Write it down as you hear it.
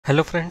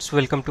Hello friends,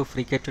 welcome to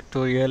FreeCAD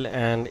tutorial,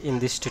 and in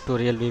this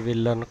tutorial we will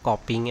learn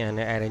copying and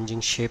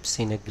arranging shapes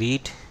in a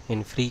grid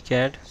in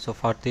FreeCAD. So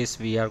for this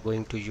we are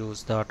going to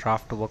use the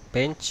draft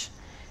workbench,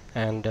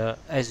 and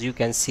as you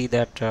can see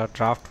that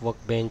draft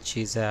workbench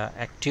is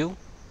active.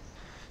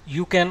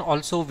 You can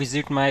also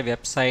visit my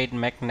website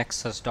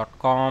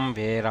mechnexus.com,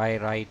 where I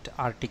write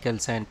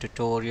articles and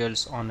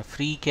tutorials on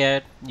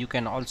FreeCAD. You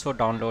can also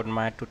download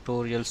my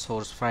tutorial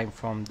source file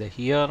from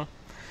here.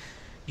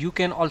 You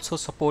can also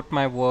support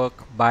my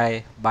work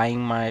by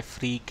buying my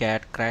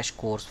FreeCAD Crash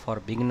Course for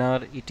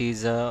beginner. It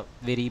is a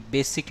very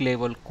basic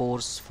level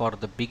course for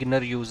the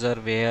beginner user,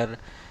 where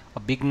a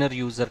beginner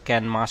user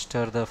can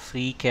master the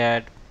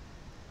FreeCAD.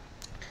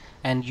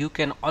 And you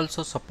can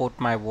also support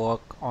my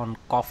work on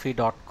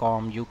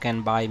coffee.com. You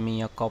can buy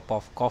me a cup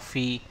of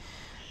coffee.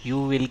 You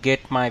will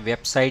get my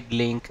website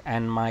link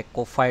and my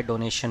Ko-Fi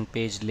donation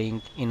page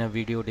link in a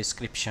video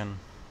description.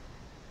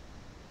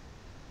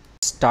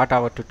 Start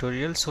our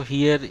tutorial. So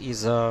here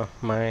is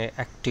my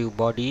active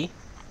body,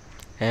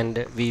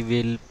 and we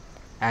will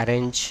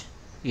arrange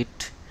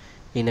it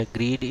in a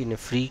grid in a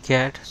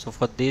FreeCAD. So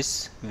for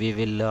this we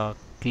will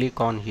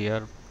click on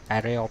here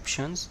array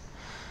options.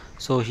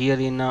 So here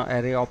in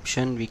array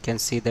option we can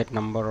see that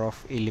number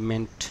of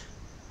element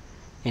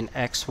in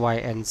X, Y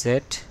and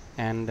Z,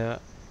 and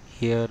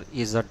here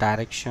is a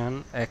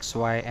direction X,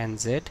 Y and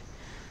Z.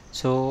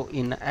 So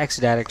in X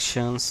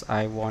directions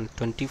I want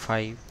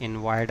 25,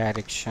 in Y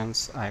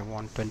directions I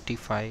want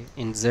 25,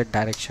 in Z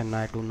direction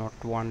I do not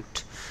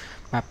want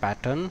my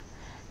pattern,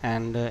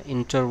 and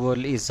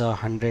interval is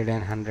 100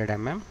 and 100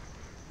 mm.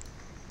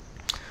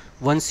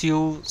 Once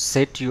you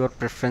set your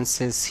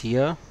preferences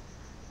here,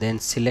 then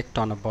select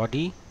on a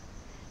body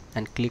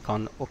and click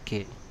on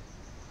OK.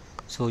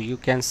 So you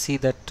can see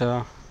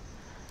that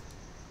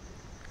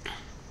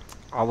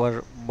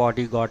our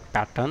body got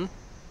pattern,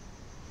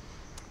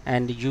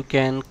 and you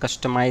can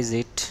customize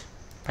it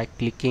by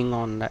clicking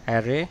on the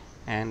array,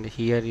 and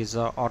here is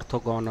a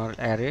orthogonal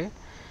array,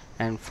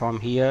 and from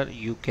here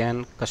you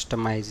can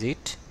customize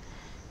it.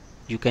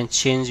 You can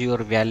change your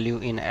value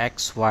in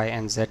X, Y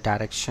and Z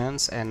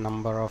directions and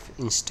number of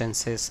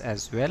instances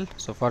as well.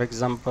 So for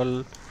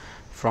example,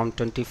 from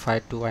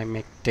 25 to I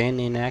make 10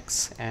 in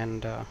X,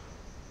 and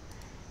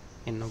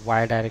in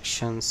Y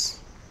directions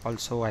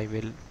also I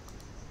will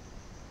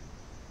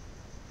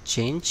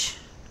change.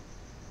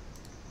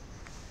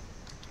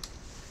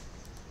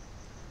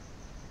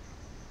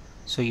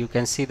 So you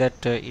can see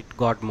that it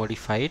got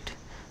modified.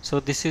 So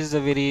this is a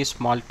very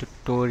small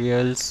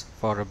tutorials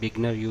for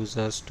beginner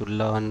users to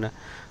learn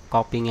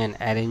copying and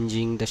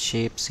arranging the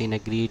shapes in a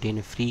grid in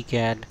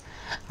FreeCAD.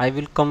 I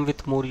will come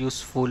with more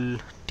useful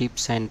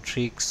tips and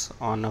tricks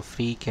on a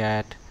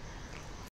FreeCAD